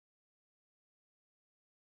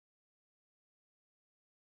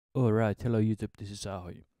Alright, hello YouTube, this is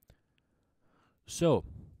Ahoy. So,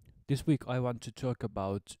 this week I want to talk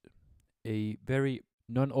about a very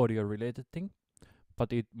non-audio related thing,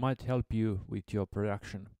 but it might help you with your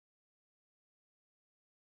production.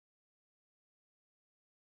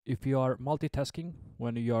 If you are multitasking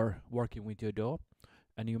when you are working with your DAW,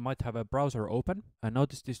 and you might have a browser open, I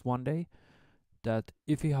noticed this one day that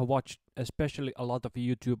if you have watched especially a lot of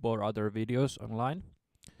YouTube or other videos online,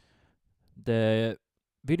 the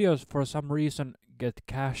videos for some reason get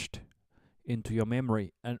cached into your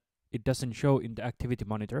memory and it doesn't show in the activity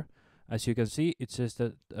monitor. As you can see, it says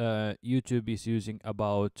that YouTube is using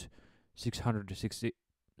about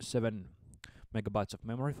 667 megabytes of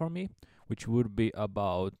memory for me, which would be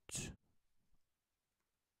about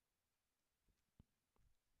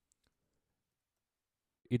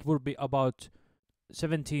it would be about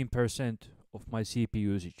 17% of my CPU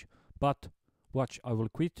usage. But watch, I will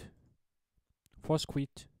force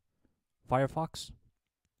quit Firefox,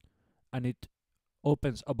 and it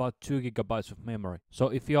opens about 2 gigabytes of memory. So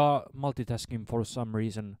if you are multitasking for some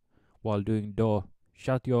reason while doing DAW,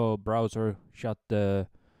 shut your browser, shut the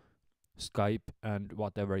Skype and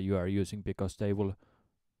whatever you are using, because they will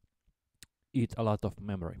eat a lot of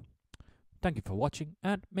memory. Thank you for watching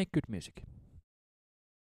and make good music.